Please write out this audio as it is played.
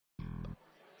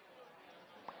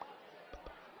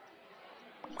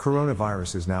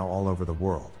Coronavirus is now all over the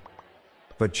world.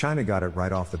 But China got it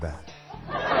right off the bat.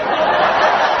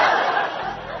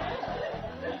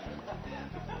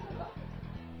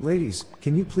 Ladies,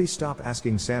 can you please stop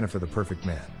asking Santa for the perfect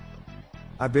man?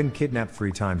 I've been kidnapped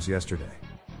 3 times yesterday.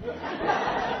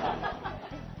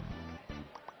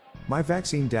 My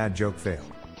vaccine dad joke failed.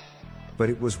 But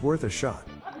it was worth a shot.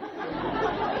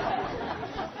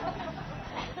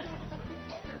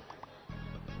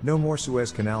 No more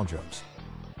Suez Canal jokes.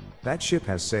 That ship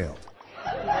has sailed.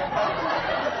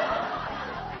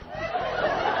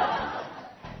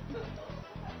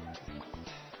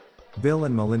 Bill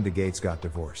and Melinda Gates got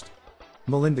divorced.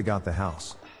 Melinda got the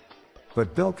house.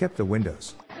 But Bill kept the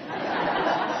windows.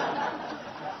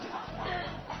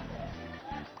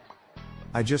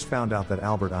 I just found out that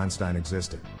Albert Einstein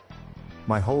existed.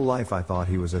 My whole life I thought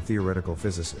he was a theoretical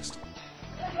physicist.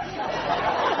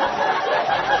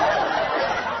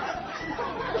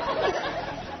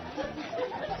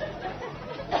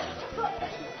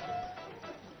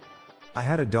 I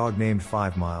had a dog named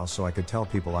 5 Miles so I could tell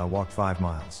people I walked 5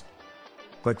 miles.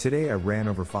 But today I ran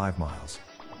over 5 miles.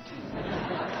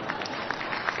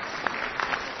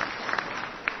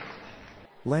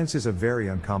 Lance is a very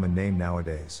uncommon name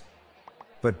nowadays.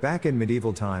 But back in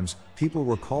medieval times, people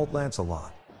were called Lance a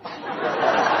lot.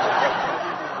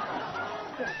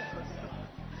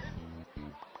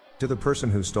 To the person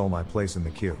who stole my place in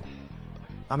the queue.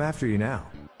 I'm after you now.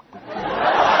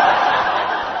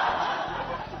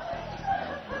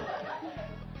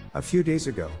 A few days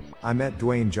ago, I met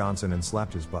Dwayne Johnson and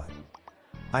slapped his butt.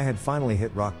 I had finally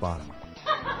hit rock bottom.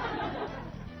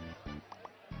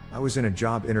 I was in a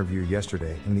job interview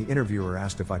yesterday and the interviewer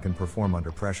asked if I can perform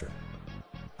under pressure.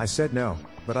 I said no,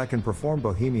 but I can perform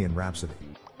Bohemian Rhapsody.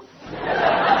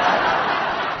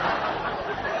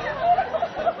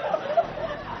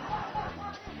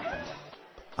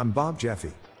 I'm Bob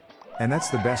Jeffy. And that's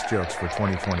the best jokes for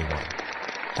 2021.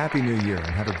 Happy New Year and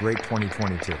have a great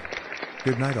 2022.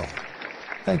 Good night all.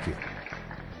 Thank you.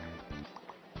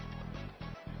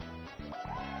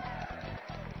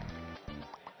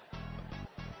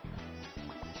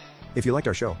 If you liked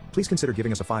our show, please consider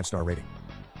giving us a 5-star rating.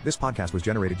 This podcast was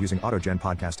generated using AutoGen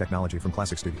podcast technology from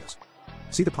Classic Studios.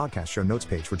 See the podcast show notes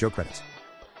page for joke credits.